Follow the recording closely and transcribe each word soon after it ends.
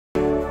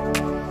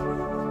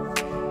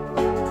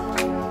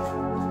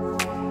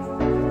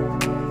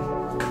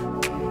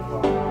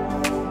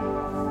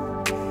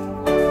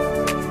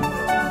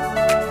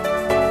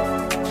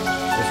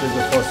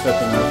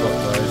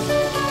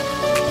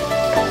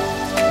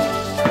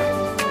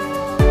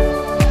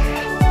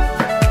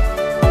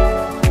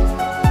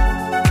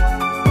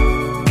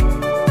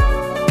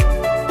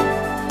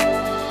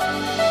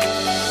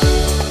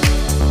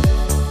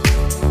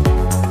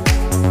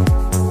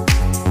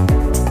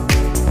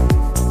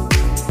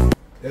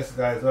Yes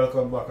guys,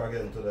 welcome back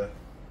again today.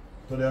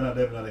 Today I'm not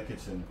Devin in the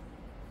kitchen.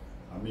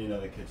 I'm me in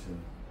the kitchen.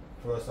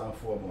 First and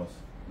foremost,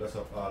 bless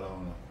up all of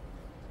you.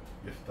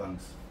 Give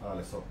thanks, all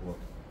the support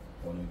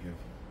I want to give.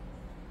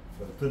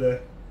 So today,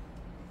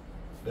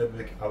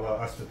 Devin have a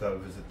hospital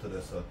visit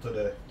today, so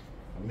today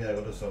I'm going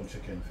to do some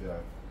chicken for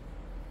her.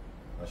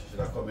 And she should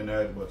have come in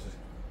early, but she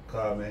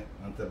called me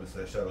and tell me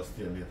say she will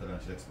stay later than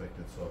she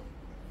expected, so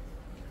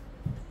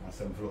I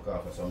said to look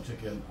after some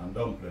chicken and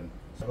dumpling.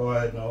 So go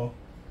ahead now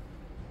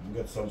and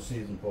get some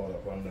season powder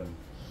upon them.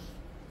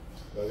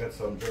 Go get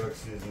some jerk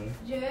seasoning.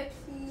 Jerk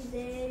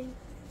seasoning.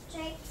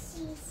 Jerk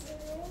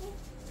seasoning.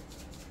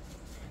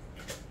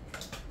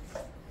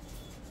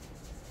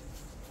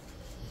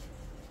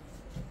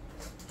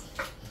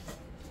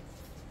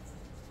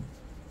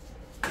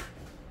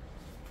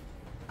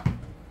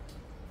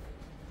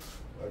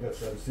 I get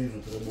some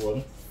season to the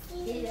bone.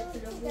 Season to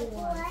the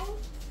bone.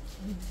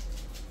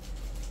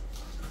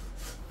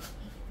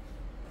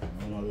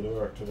 I'm gonna do the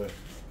work today.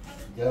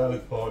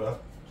 Garlic powder.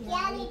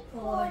 Garlic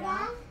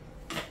powder.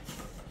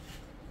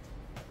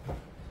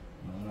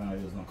 No, I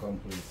use no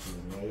complete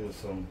season. I use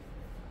some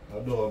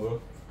adobo.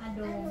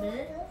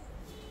 Adobo.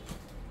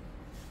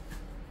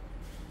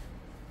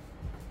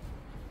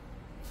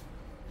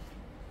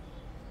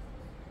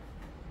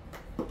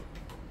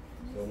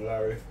 Some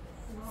Larry.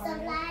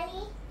 Some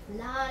lolly.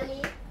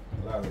 Lolly.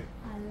 Larry.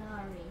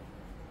 Lolly.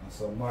 And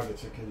some Maggi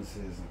chicken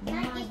season.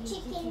 Maggi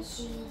chicken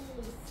cheese.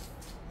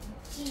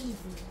 Cheesy.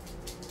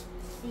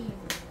 Season.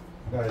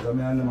 Guys, I'm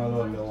here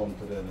alone at home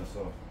today,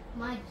 so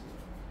Maggi.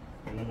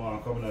 you know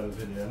I'm coming out of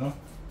the video, you know?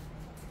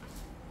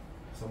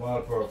 Some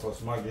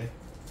all-purpose Maggi.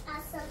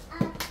 And some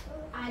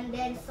apple. And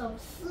then some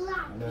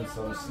slap. And then your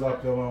some mama.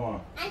 slap your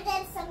mama. And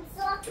then some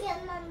slap your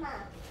mama.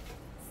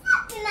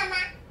 Slap your mama.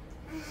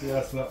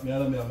 Yeah, slap me, I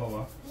love me,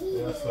 mama.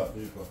 Yeah, slap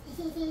people.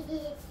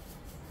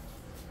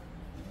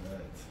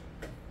 Alright.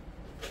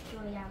 So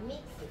yeah,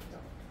 mix it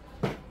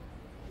up.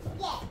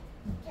 Yeah.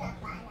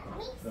 Slap on a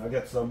mix. I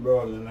get some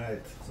brownie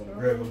tonight, some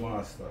gravy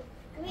master.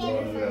 Gravy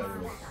Brownie master.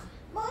 lettuce.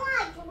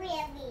 More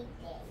gravy.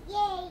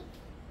 Yay.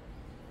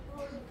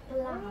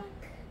 Black.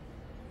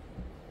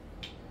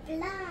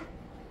 Black.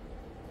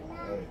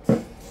 Right.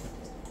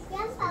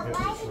 Grandpa, Get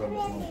why this the one,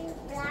 gravy is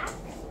black?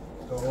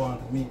 Don't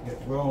want the meat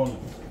get brown.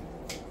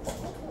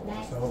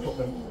 Like So I'll put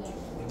the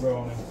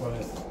brown in on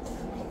it.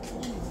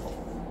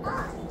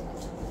 Oh,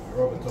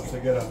 Rub it up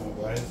together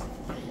now, guys.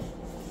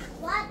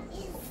 what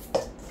is...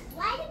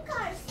 Why the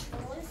car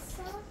full,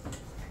 so?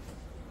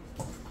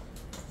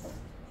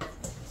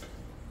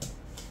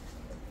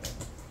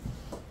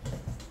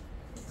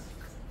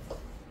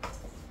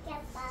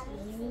 Grandpa,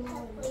 mix it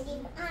up with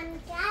him on,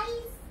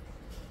 guys.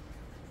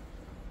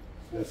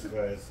 Yes,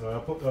 guys. So I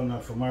put on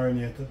that for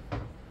marinated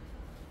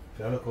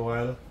for a little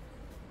while.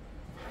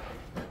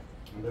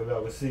 And then we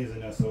have a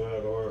season here, so we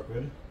have to work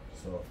with.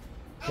 So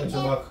catch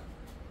you back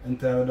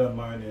until we done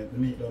marinate. The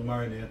meat done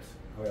marinate,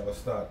 and we have to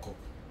start cook.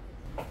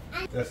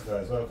 Yes,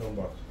 guys, welcome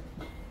back.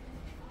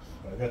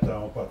 I get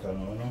on my pot now,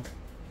 you know.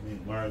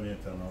 Meat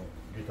marinate and I'll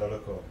get a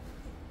little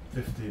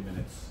 15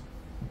 minutes.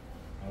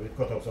 And we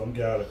cut up some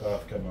garlic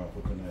off camera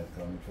for tonight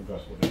because we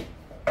forgot to put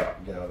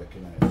the garlic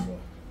in it. So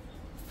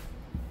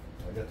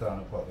I get on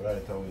the pot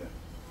right away.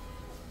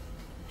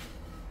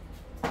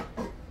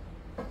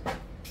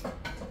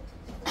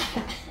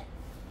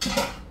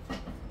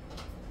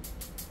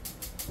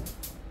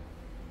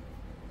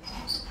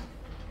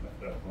 Let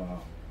that one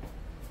out.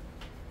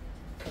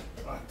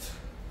 Right.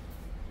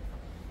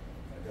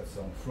 I got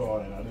some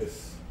flour in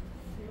this.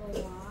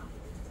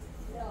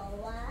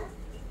 Lower.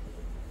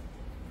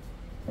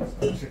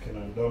 Some chicken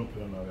and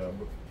dumpling. I got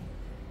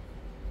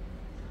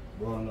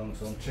brown down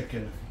some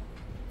chicken.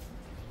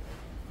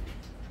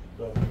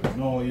 Dumpling.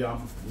 No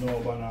yam, no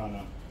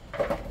banana.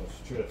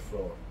 Just straight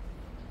flour.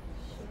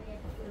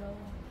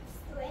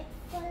 Straight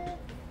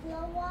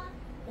flour.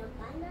 The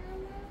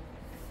banana.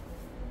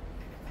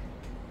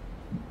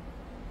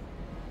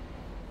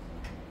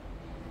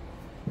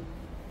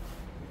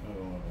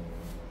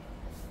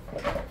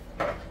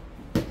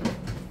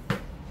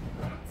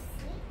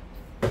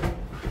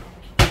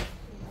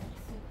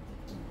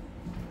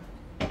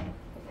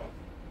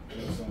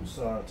 Get some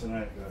salt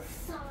tonight, guys.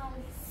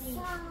 Salty.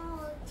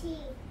 Salty.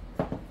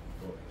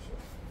 Oh,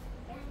 sure.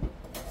 And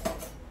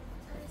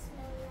I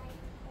smell like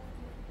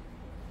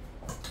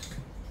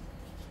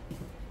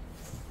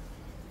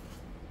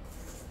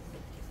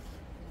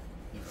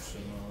Mix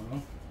them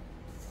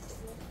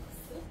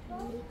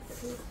all.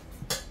 mix it.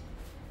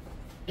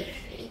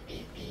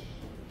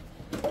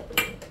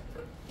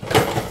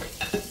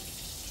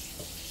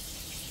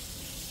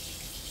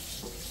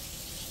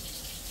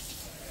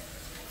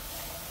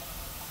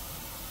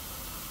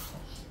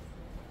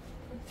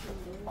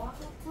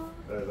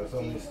 Guys, that's how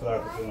we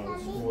started, you know,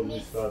 the spoon we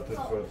started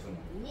first, you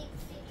know. Mix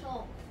it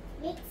up.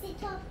 Mix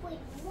it up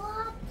with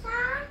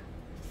water.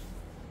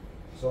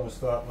 So I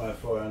start my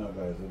flour, you know,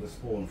 guys, with the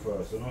spoon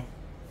first, you know.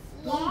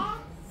 Yes,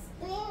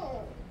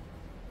 spoon.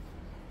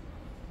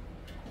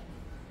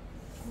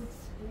 Good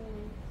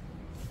spoon.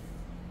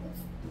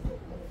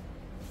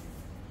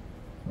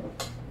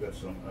 get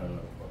some iron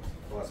out of pot.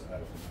 What's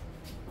iron?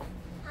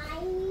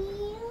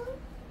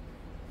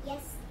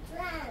 Yes,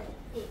 right.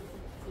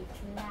 It's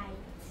light.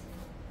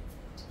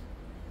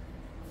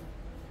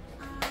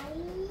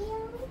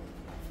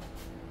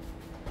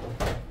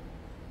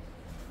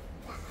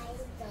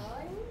 The iron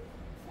done.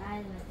 I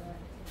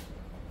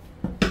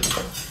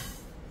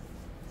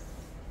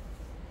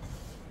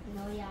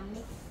no, you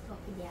mix up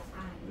with your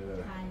eye.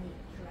 Yeah. Can it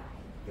dry?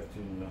 Get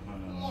in the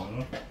hand and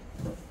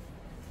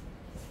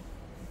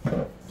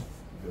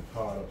get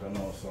hard up and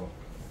also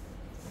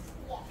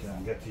Yes.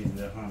 can get in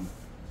the hand.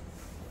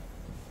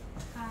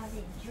 Can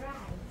it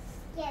dry?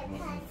 Yeah, Mhm,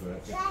 can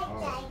correct. dry.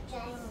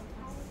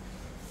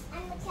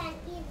 And we can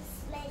even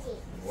smell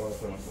it. The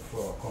water and the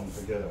flour come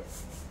together.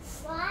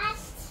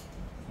 What?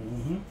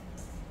 Mm-hmm.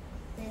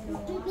 Then the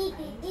water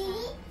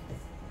inside.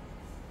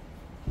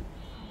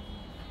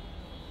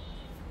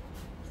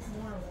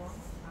 More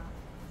water.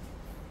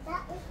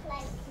 That looks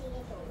like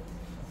Play-Doh.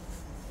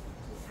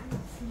 I'm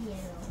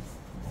clear.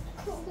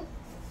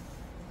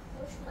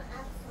 Wish my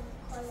have some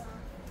color.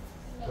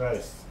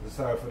 Guys,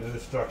 sorry for the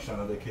distraction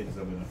of the kids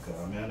that in the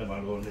car. Me and them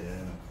alone there, you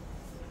know.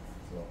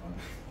 So,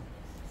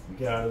 we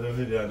can't do the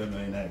video and them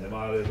in there. Them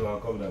always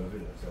want to come down the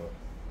video, so.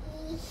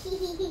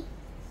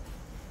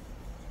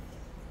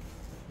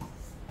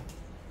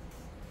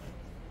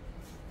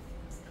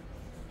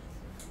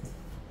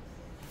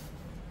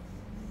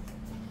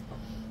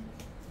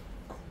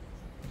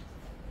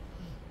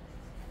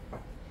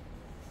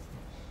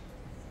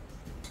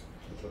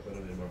 What's up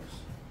in the box?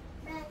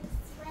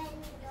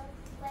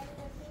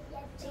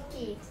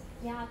 Chicky,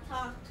 y'all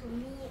talk to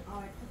me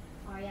or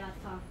y'all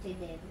talk to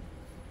them?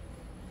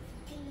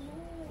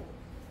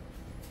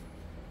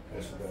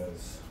 Yes,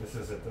 guys. This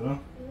is it, you know?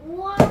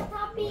 What a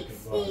We big can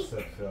go and stick!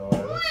 set for a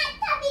while. What a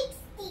big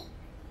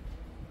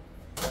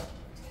stick!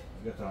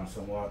 Get on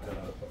some water in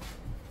the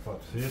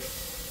pot fish.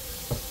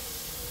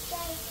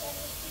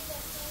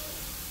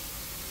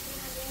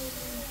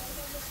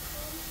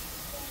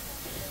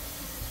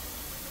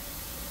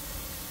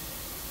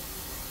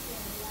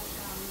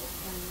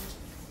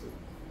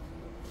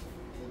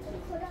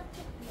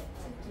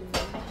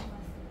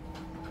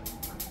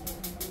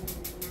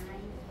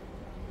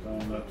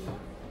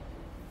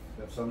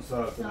 Get some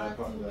salt in the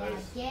pot,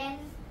 guys. Again.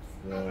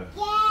 Yeah.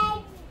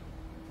 Again!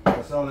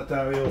 That's all the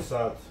time we use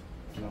salt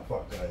in the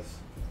pot, guys.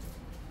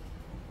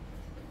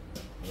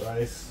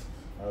 Rice,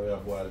 or we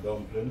have boiled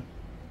dumpling,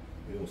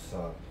 we use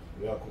salt.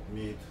 We have cooked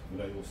meat, we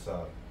don't use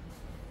salt.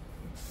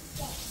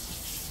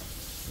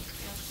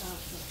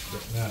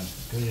 Get man,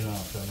 clean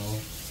after now.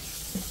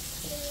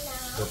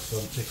 Get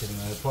some chicken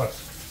in the pot.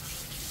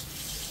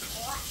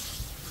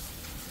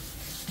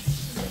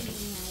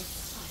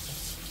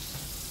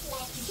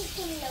 Like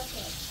chicken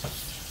nuggets.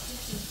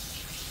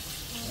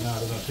 Nah,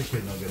 there's no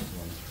chicken nuggets,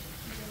 man.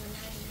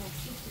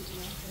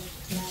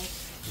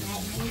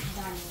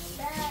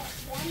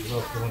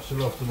 She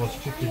loves too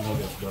much chicken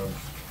nuggets, done.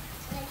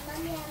 When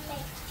Mommy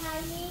make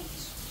porridge,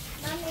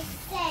 Mommy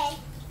said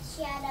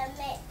she had to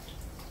make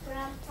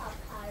grandpa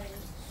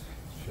porridge.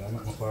 Should I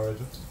make my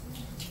porridge?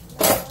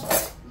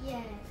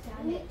 Yes, I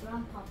make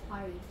grandpa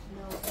porridge.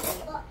 No,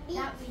 But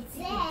that me means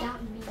said that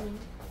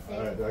means.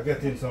 Alright, I'll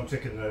get in some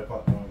chicken in the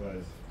pot now,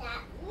 guys.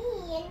 that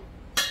mean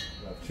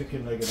Got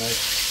chicken leg and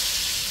ice.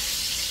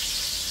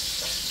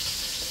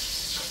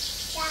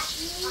 And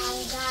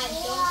guys,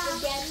 don't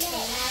forget to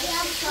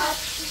like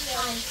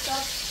and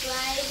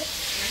subscribe,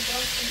 and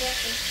don't forget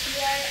to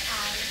share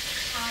and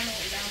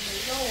comment down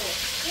below.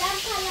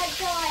 Grandpa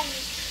join.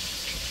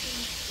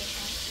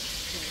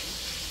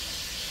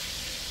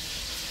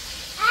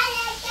 I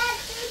like that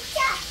to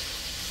chop.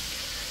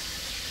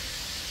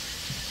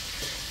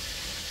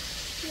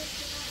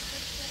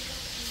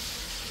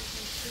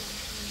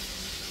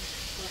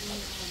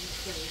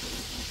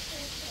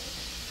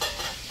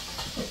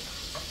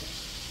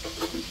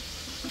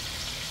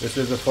 This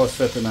is the first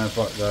set in our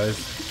pot, guys.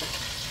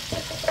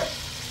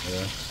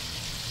 Yeah.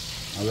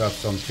 And we have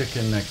some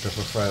chicken neck to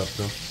fry up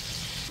too.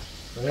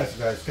 So yes,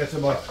 guys, catch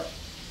them up.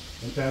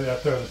 In time we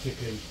have turn the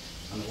chicken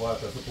and the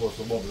water is supposed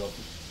to bubble up.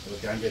 So we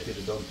can get it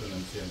the dumpling at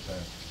the same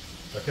time.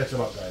 So catch them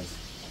up, guys.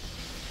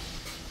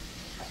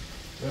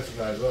 Yes,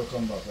 guys,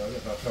 welcome back. I'll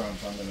get a turn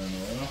from the now,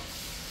 you know.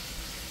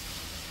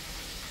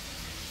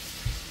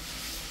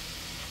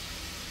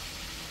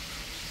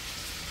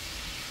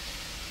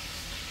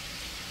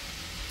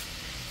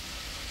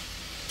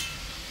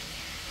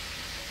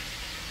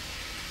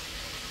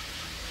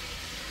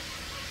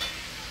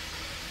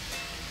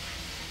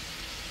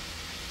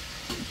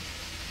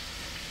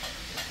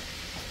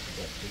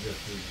 Get the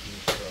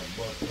piece of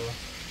butter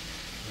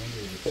and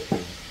the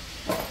chicken.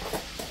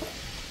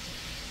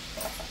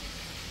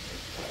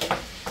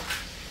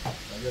 I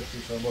get a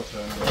piece of butter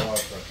and the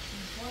water.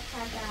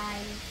 Butter,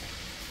 guys.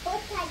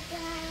 Butter guys.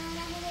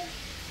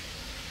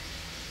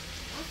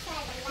 I said I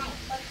like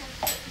butter.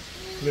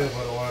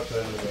 Flavor the water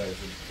in the guys.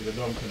 The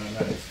dumpling a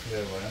nice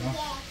flavor, you know?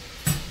 Yeah.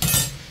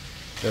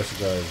 Yes,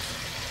 guys.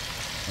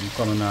 I'm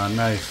coming on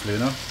nicely, you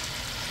know?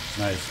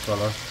 Nice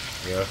color.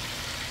 Yeah.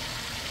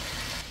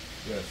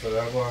 Yeah, so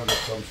I'm going to get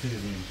some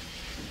seasoning.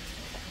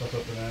 Put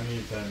up in the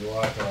meantime, the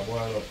water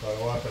boil up, because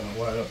the water not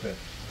boil up yet.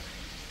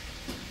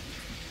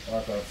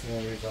 Water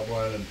soon reach a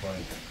boiling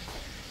point.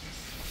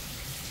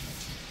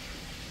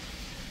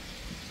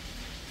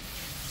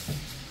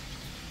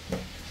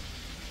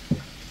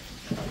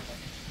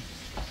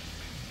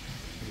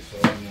 Piece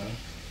of onion.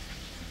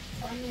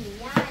 Onion.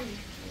 Yeah.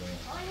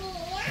 Onion.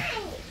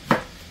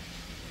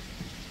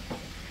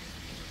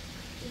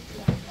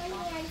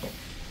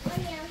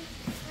 Onion.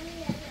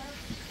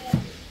 Okay.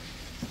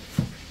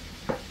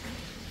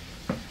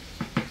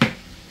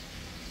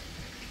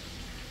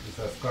 This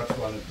is Scotch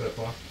bonnet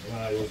pepper.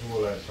 When I use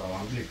whole light cow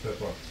and big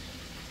pepper.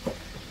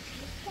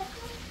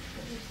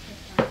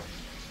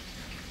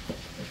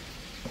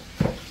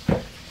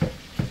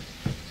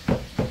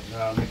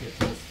 Now make it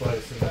too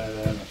spicy like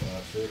that,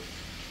 that's it.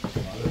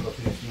 And look at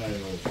these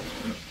nails.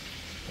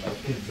 The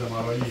kids them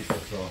are eat it,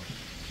 so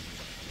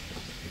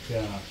you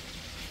can't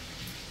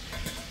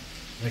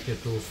make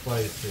it too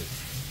spicy.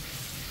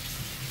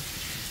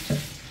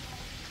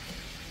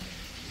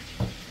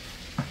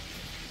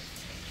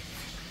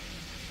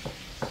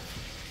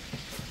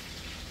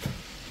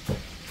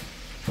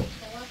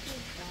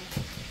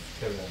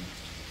 Scallion.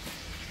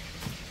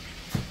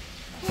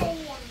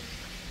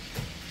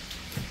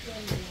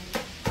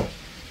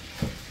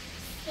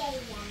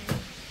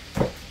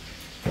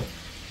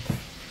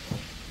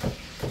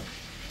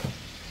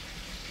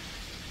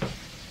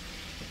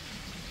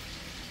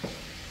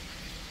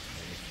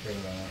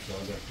 Scallion, so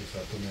I'll get this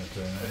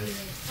tomato in it.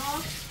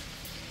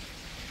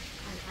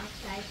 And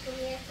after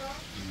tomato,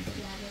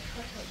 you have to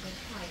cut up the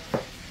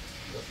carrot.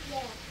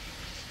 Yeah.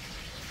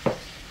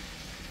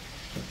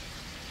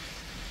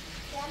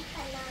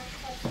 Grandpa now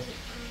cutting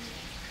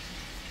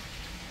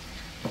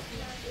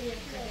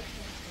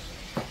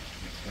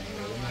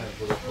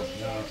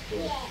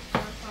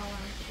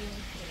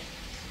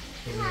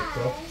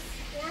Tomato.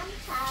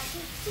 Grandpa,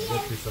 be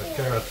Get this careful.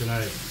 carrot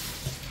tonight.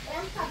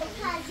 Grandpa,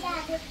 because you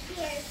have to be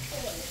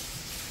careful.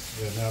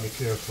 Yeah, now be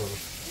careful.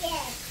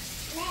 Yes.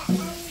 Let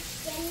another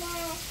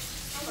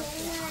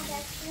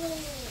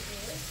swing.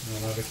 No,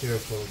 now be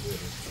careful with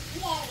it.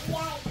 Yeah, be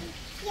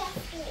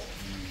careful.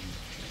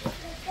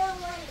 You don't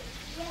want you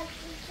to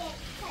get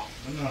cut.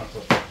 I'm not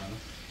cooking, man.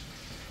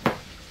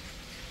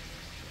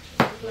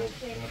 Don't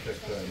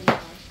take time.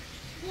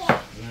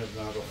 Yeah, You need to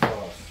go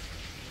fast.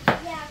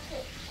 yeah,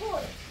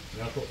 good.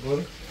 You cook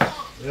good? Yeah.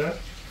 Yeah?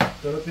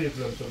 Tell the people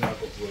them to make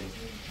cook good.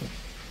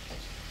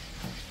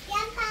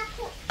 Grandpa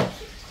cook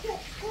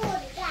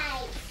good,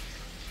 guys.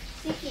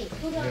 Sticky,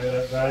 put on Yeah,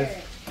 the guys.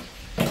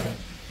 shirt.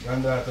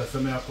 Granddaughter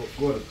said me I cook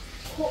good.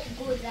 Cook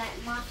good like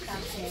master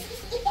said.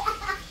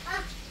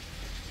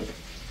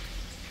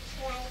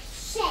 Like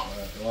chef.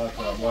 Alright,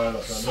 the water boil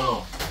up and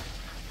down.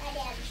 I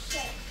am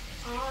chef.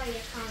 Oh, you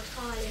can't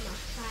call him a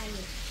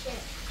Chinese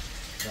chef.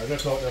 I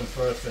get out them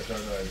first second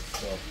guys,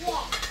 so.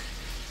 Yeah.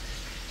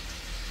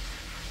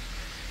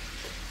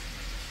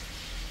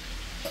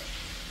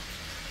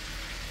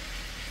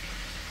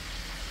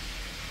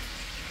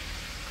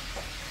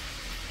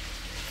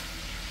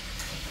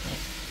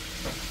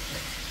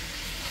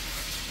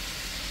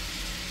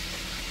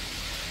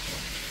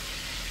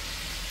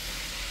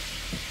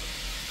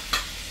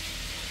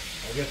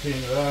 I get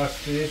in the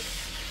last piece.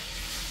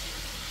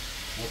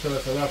 I'll tell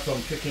us I have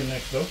some chicken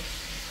next though.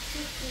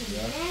 Chicken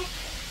Yeah. neck.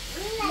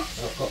 We like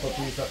A couple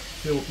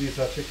few pieces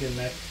of chicken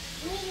neck.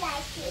 We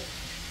like it.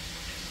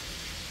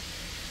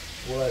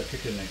 Who like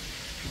chicken neck?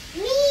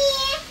 Me?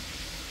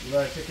 You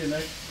like chicken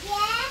neck? Yeah.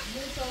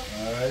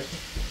 Alright.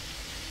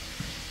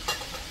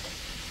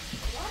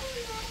 What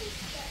is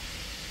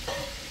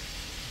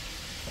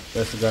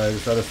Yes guys,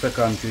 this is the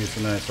second piece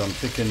tonight, some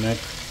chicken neck.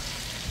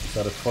 This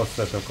is the first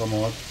set to come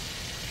out.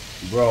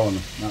 Brown,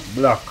 not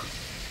black.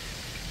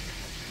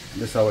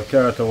 This is our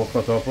carrot we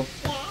cut up. Yeah.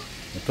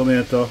 The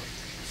tomato,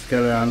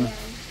 scallion,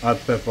 hot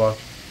pepper,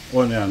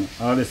 onion.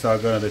 All this are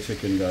going to the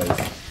chicken guys.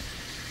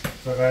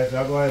 So guys,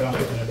 I'll go ahead and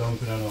put in the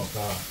dumpling now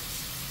because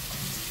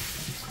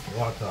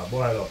water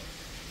boil up.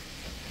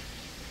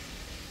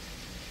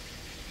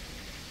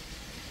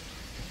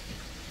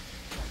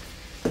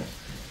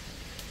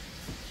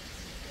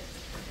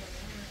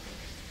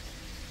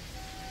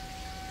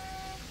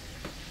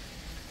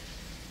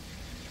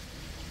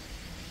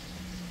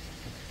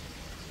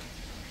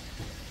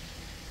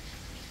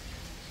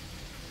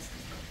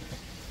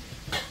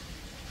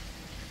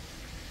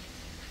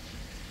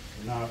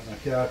 Now, I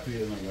can't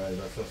feel it guys,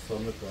 that's just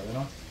some liquor, you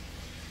know?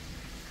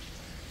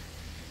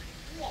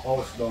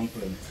 House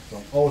dumpling.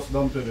 Some house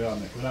dumpling we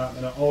make. We're not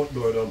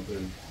outdoor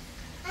dumpling.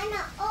 I'm an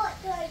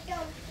outdoor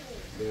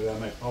dumpling. We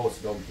make house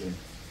dumpling.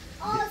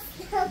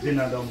 Awesome.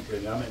 Dinner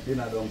dumpling, I make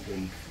dinner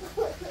dumpling.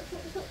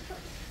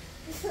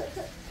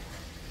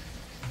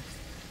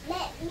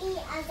 Let me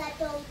as a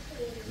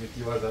dumpling. Make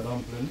you as a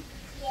dumpling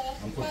Yes,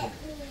 And put let it-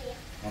 me.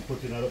 and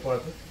put in the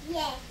pot.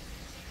 Yes.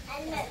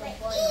 And let me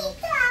boil.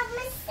 eat of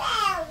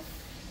myself.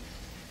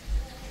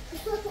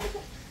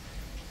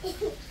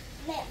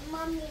 Let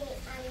mommy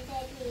and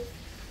daddy.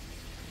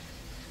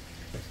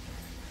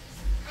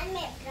 And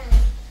let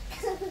Brian.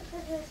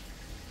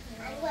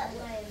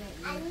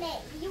 I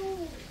met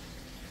you.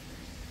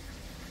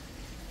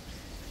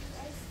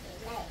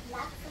 Like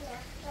lots and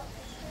like lots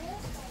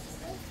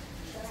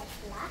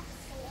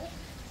and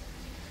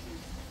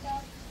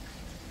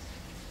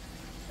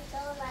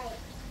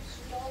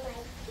she don't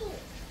like pink.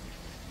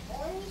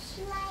 Only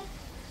she like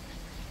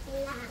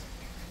black.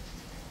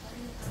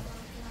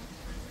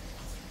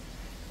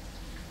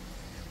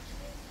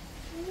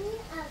 Me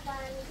a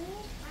Bambi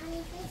and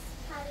this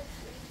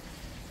country.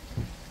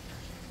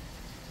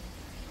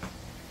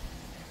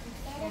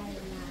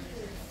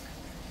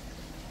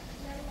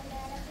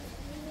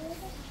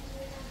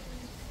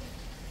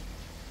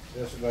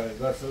 Yes guys,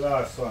 that's the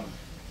last one.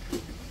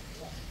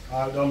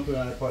 All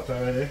dumpling in the pot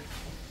already.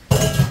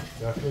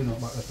 We are cleaning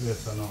up back the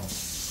place for now.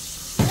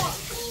 Yeah,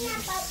 clean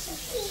up the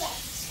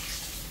place.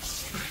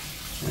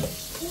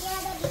 We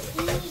had to be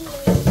cleaning.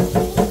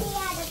 We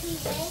had to be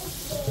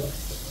Wednesday.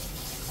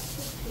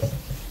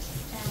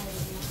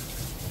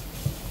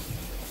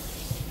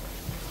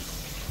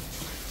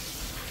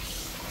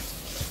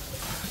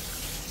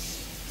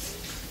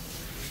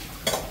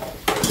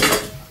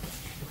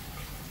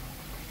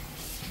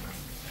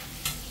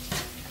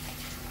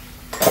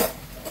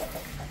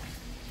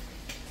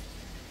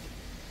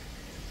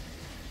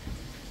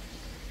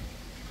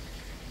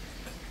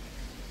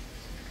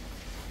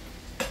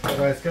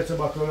 Guys, catch a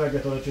back when I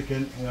get all the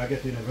chicken and I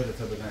get in the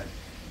vegetable night.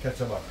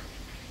 Catch a back.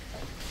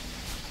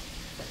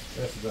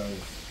 Yes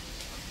guys.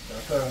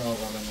 They're turning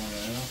over the money,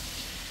 you know.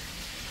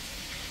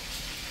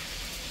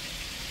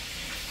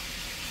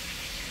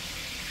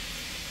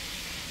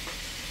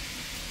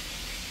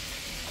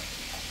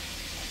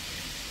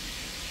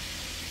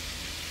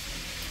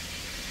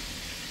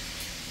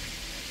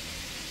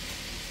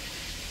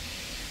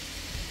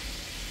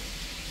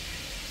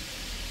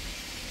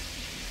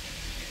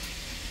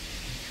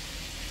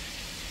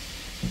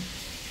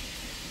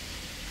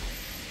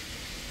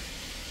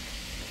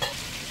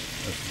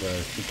 Yes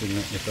guys, chicken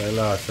if I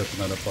last set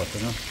another pot,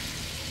 you know.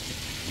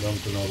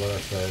 Dumpling over that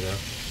side there.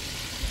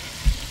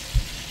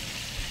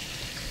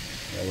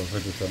 Yeah, we're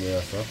vegetable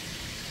here, so.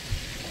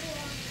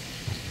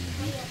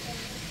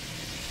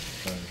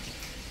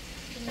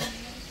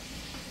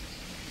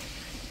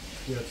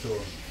 Yeah, so.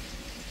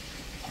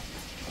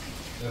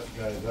 Yes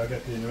guys, I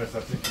get in the rest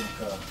of the chicken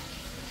car.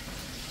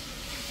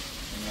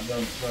 And I'm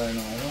done frying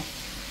now, you know.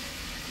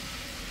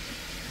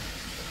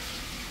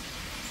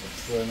 Just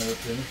frying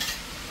everything.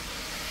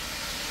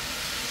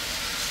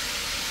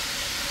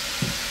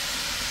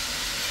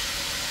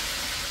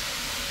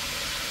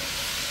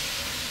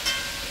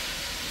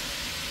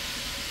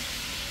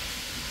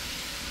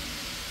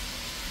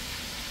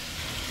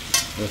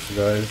 Yes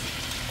guys,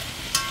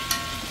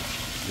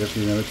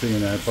 getting everything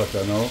in the pot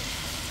now.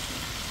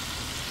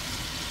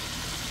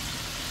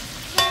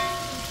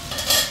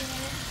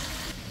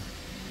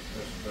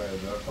 Yes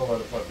guys, I'll cover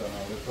the pot now,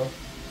 let's go.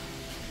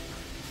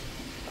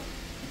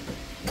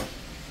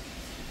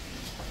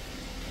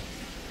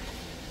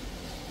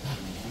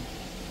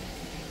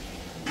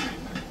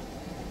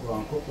 Go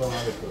and cook down a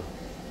little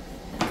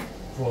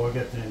before we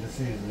get in the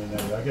seasoning.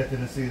 I get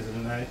in the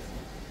seasoning night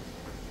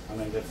and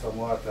then get some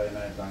water in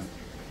it and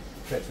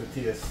catch the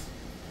taste.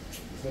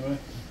 You see me?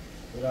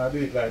 We don't do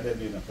it like that,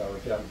 you know, because we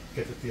can't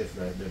catch the taste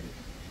like that.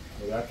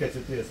 We gotta catch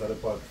the taste of the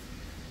pot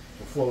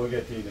before we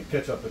get in the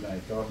ketchup in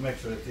it, because make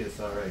sure the taste is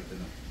alright, you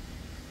know.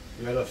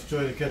 You gotta just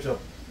throw the ketchup,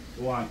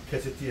 you want to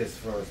catch the taste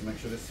first, make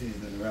sure the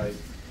seasoning right,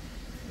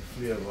 the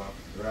flavour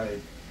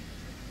right,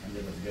 and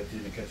then just get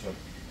in the ketchup.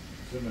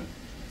 See me?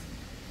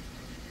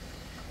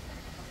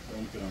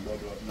 Dumpling and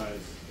bubble up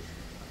nice.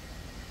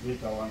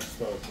 Later one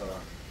stir.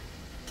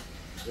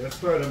 You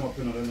stir them up,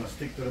 you know, then you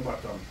stick to the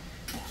bottom.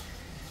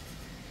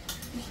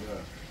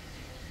 Yeah.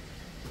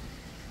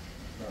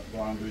 That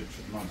go and do it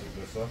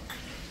automatically, so.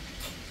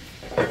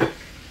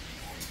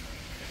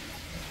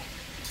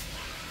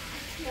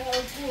 No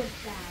good,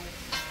 guys.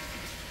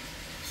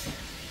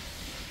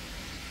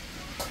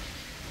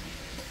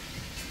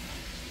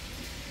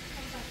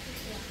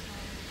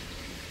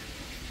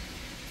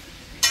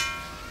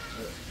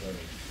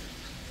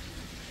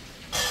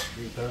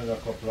 Do it another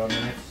couple of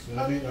minutes. You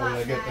know, you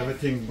get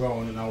everything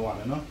brown in one,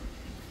 you know.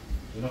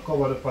 You know,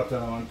 cover the pot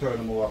now and turn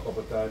them over a couple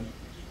of times.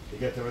 You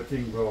get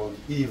everything brown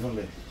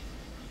evenly.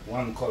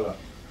 One color.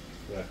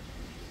 Yeah.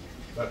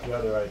 That's the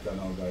other right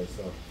now, guys,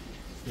 so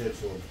stay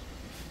tuned.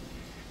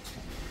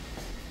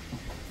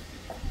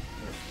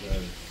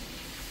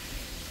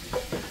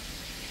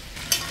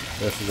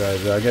 Yes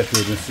guys, I get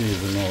to the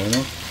season now, you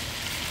know.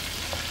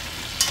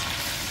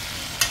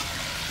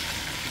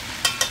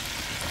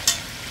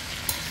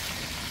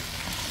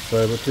 So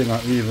everything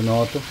are even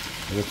out,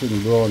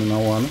 everything brown in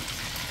one.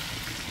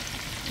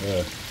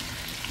 Yeah.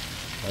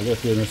 I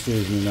get in the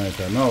season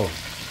right now.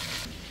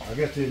 I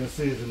get in the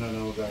season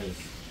now, guys.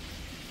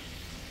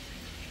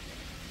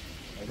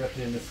 I get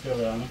in the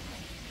scallion,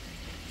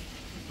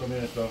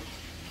 tomato,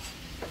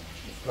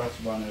 the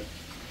scotch bonnet,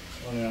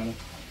 onion,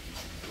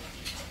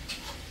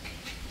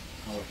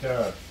 our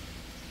carrot.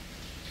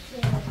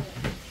 I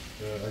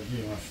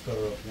give them a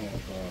stir up now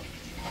because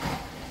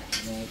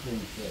no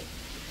things yet.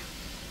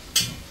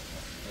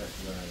 Yes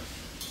guys.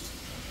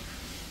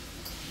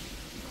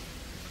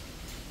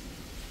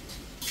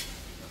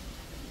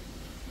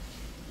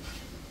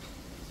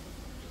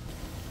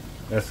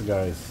 Yes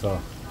guys, so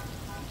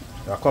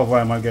I cover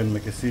them again,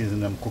 make a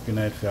season them cooking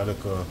it for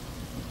like a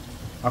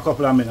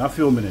couple of minutes, a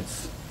few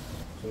minutes.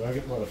 So I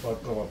get the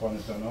pot cover upon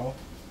it now.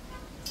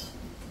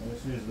 And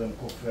this is them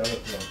cook for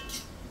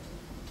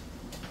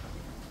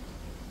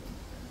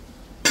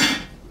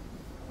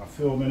a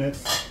few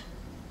minutes,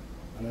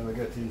 and then we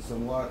get in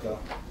some water.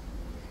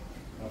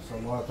 Have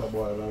some water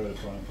boil already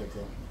for the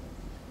pickle.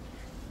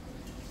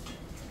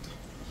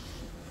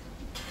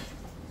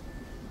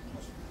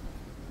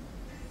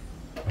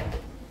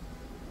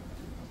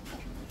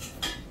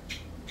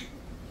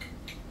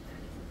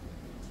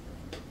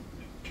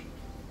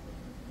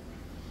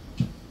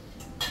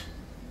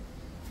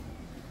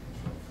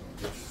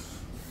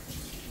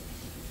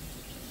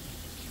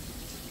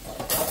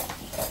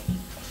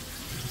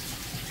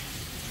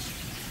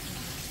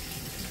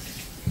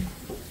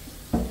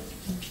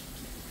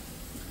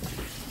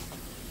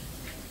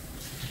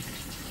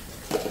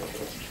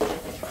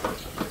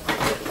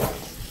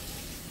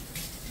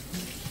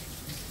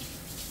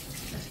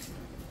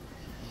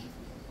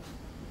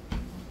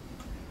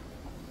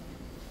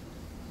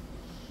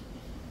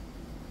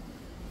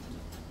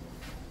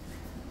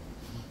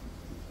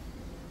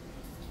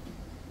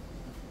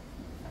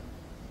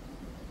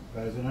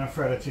 Guys, when I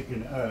fry the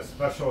chicken,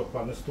 splash out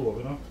on the stove,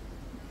 you know?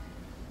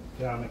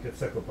 Can't make it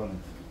sick up on it.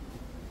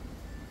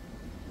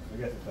 I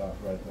get it off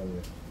right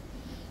away.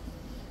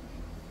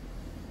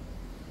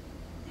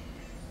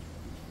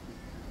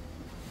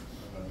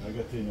 I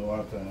get in the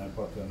water and I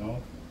put it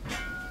out.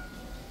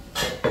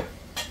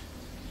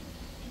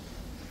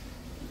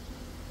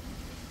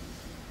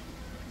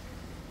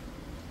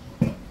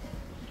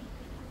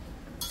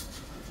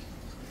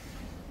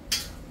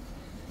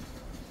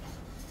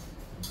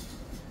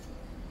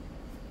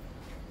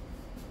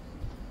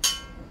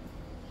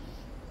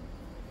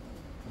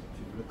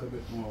 A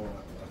bit more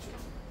water, that's it.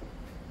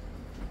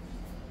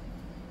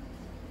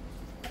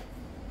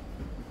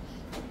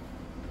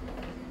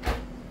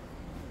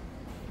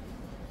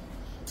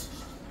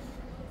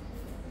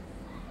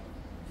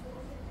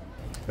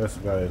 Yes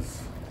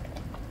guys,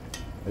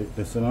 like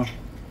this, you know.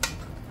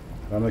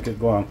 I make it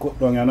go and cook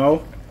down here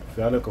now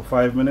for a little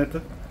 5 minutes.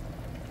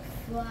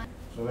 What?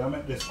 So I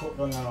make this cook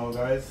down here now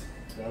guys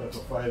for a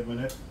little 5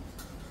 minutes.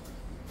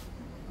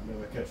 And then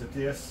we catch a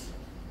taste.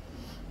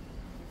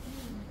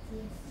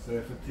 So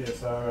if it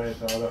tastes alright,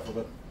 I'll have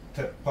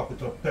to pop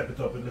it up, pep it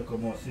up with a little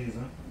more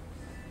season.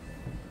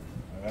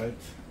 Alright.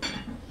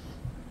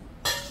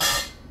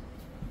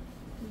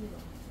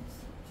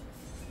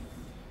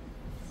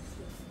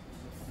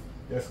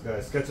 Yes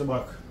guys, catch it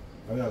back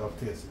and I'll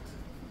taste it.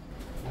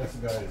 Yes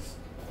guys,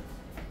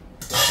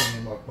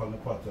 putting it back on the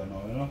pot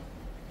now, you know.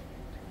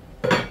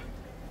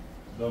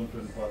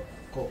 Dumpling pot,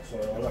 cook, so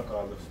I like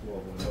all the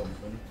stove with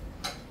dumpling.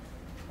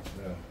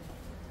 Yeah.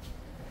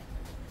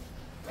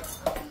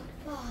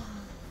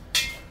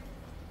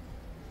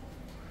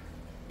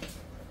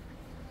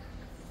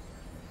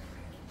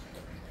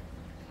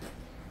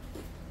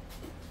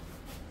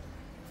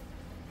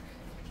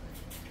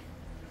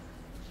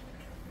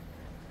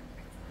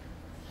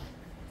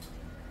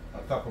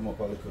 I'll top them up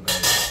a little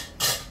guys.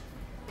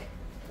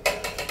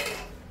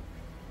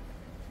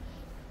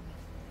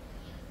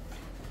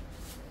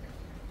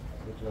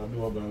 Little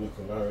adobo and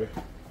little Larry.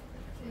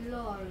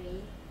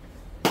 Lorry.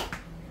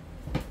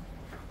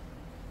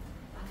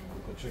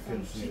 Little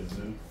chicken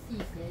seasoning.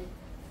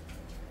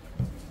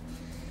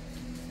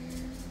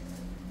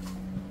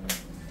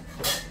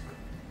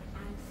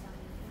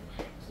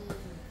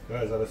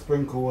 Guys, I'll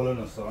sprinkle all in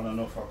it so I don't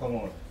know if I come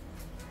out.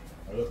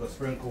 A little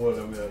sprinkle all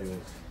them we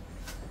use.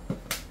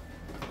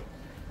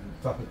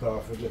 And top it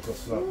off with a little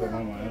slap of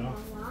mama, you know.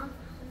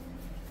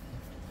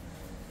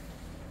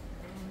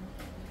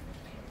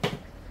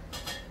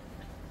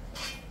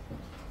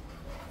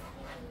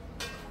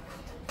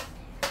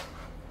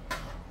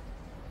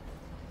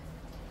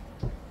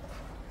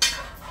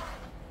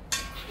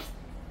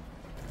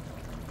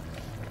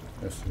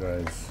 Yes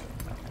guys.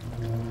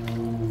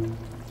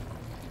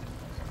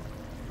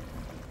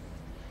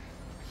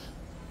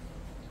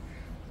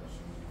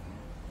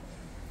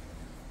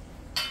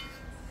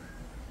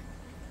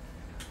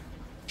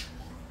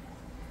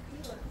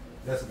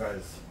 Yes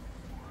guys,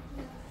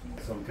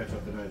 some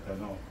ketchup tonight I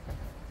know.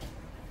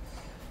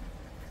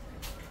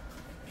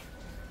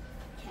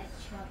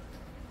 Ketchup.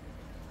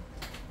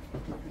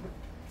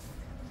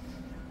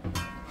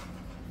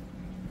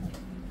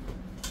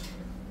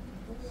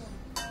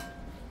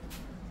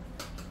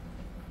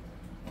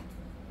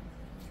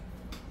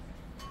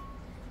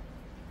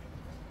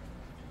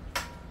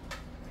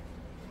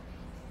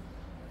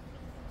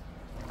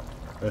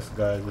 Yes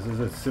guys, this is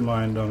it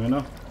simmering down, you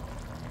know.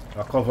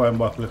 I'll cover him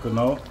back a little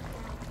now.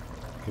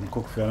 Can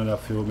cook for another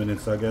few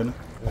minutes again.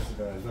 Yes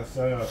guys, let's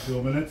try a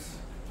few minutes.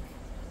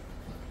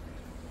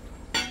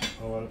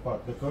 Over the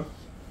pot liquor.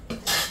 So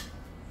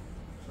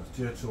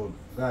stay tuned.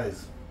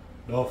 Guys,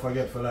 don't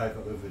forget to like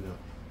the video.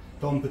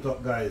 Thumb it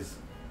up guys.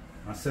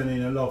 And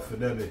sending in love for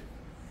Debbie.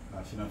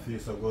 She don't feel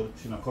so good.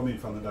 She not coming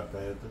from the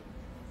doctor yet.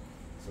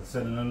 So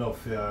sending in love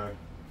for her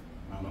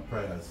and my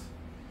prayers.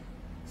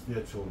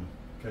 Stay tuned.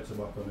 Catch you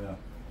back on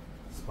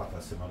the spot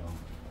of simmer down.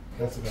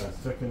 That's it guys,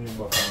 checking in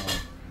back on.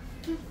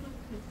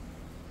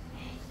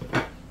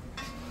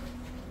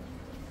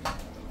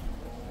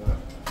 Yeah.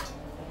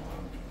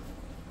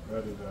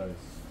 Ready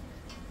guys.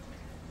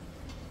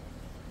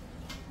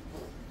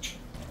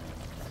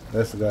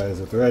 Yes guys,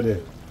 it's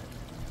ready.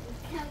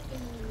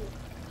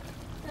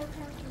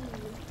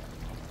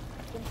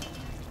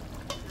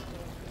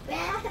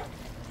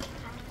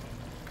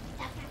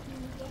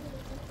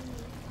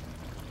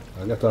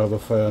 I get out of the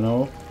fire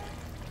now.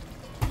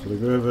 So the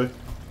gravy.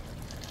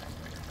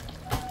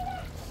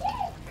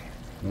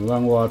 The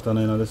long water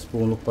in the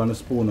spoon, look on the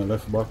spoon and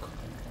left back.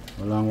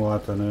 The long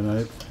water in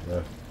it.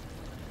 Yeah.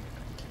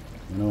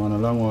 You don't want a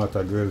long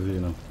water gravy, you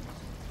know.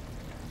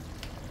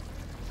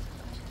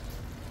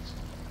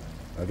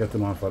 I get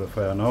them off of the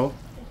fire now.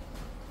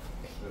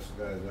 Yes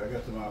guys, I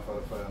get them off of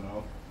the fire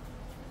now.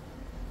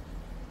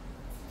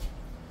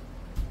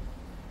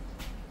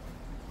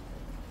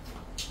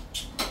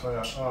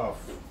 Fire off.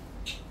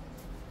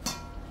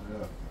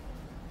 Yeah.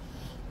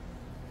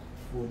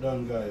 Food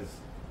done guys.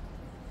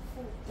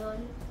 Food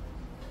done.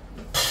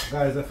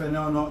 Guys, if you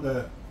don't know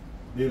the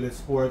daily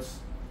sports,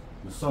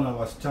 the son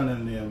of us channel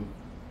name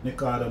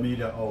Nicardo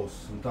Media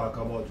House and talk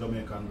about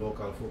Jamaican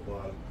local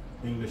football,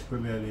 English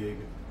Premier League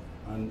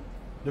and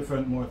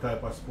different more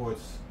type of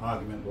sports,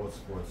 argument about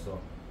sports. So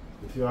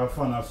if you are a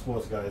fan of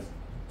sports guys,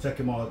 check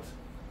him out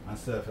and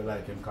see if you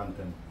like him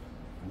content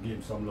and give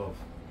him some love.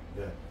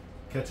 Yeah.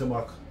 Catch him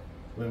back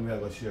when we are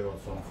going to share out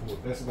some food.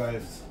 Yes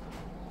guys,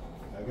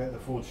 I get the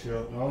food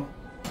shared now.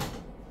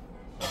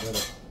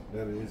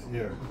 There it is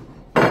here.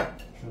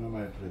 Show me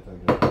my plate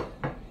again.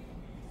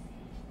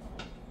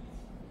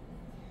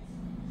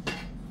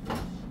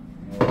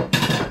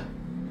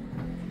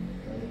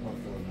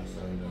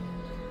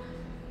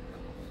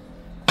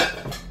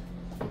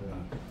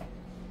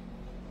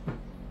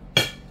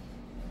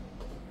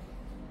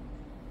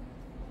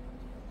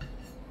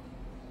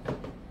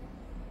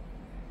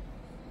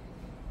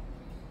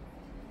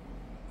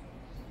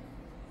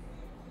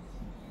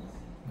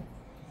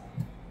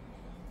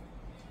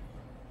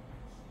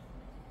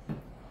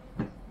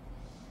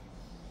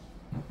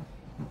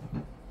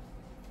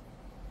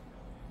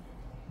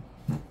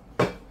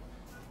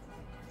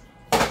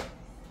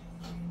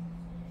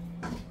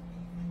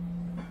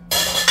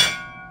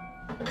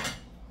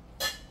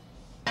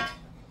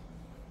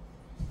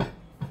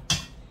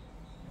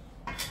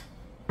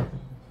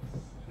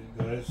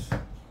 Guys,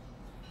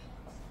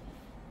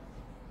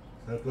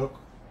 that look?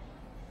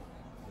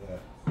 Yeah.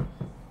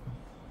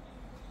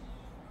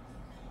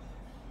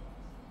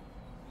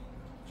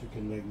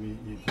 Chicken leg meat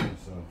eating,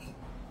 so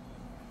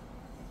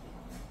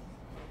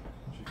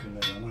chicken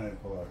leg on my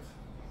part.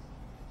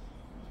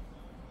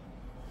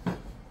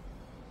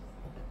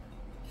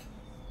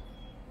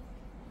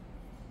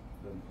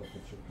 Then put the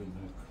chicken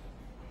neck.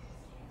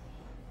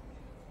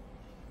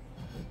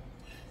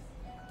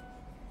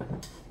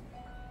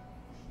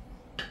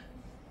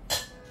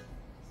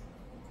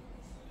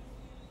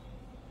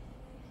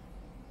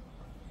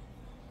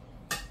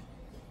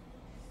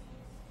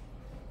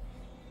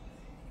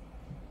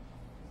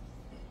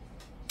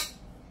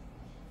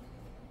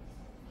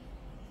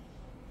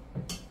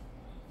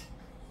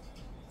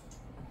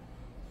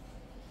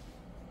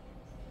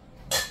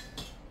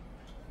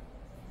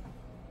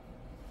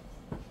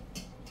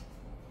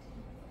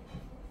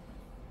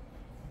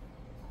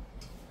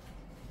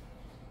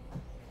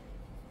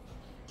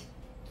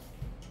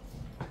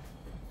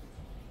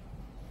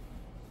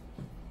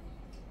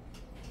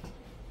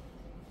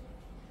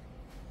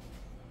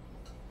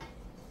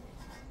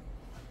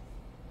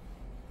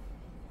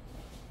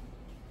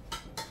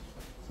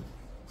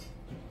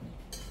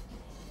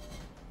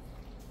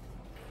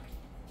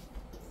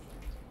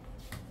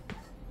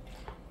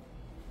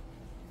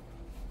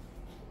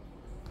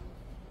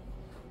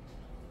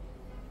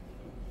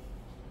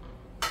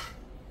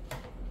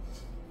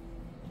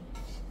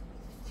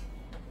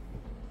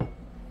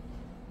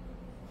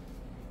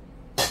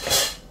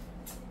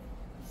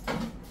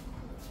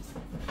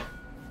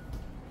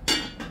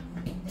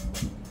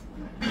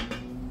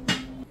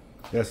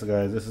 Yes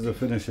guys, this is the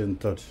finishing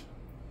touch.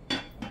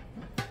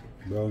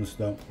 Brown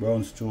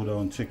stew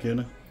down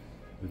chicken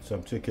with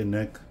some chicken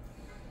neck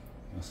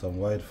and some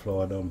white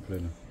flour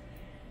dumpling.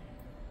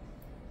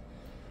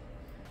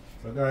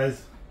 So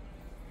guys,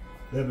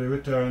 Debbie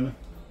return.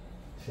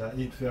 She'll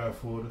eat for her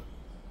food.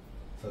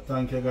 So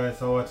thank you guys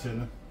for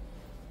watching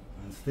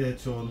and stay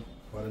tuned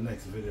for the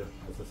next video.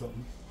 Is there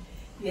something?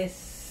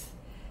 Yes.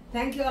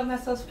 Thank you all my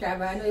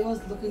subscribers. I know you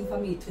was looking for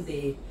me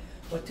today,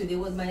 but today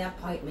was my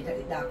appointment at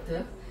the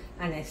doctor.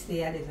 And I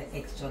stay at it an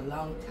extra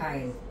long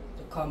time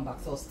to come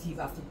back. So Steve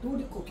have to do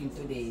the cooking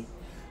today.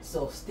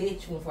 So stay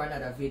tuned for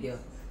another video.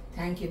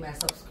 Thank you my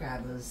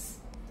subscribers.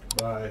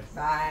 Bye.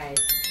 Bye.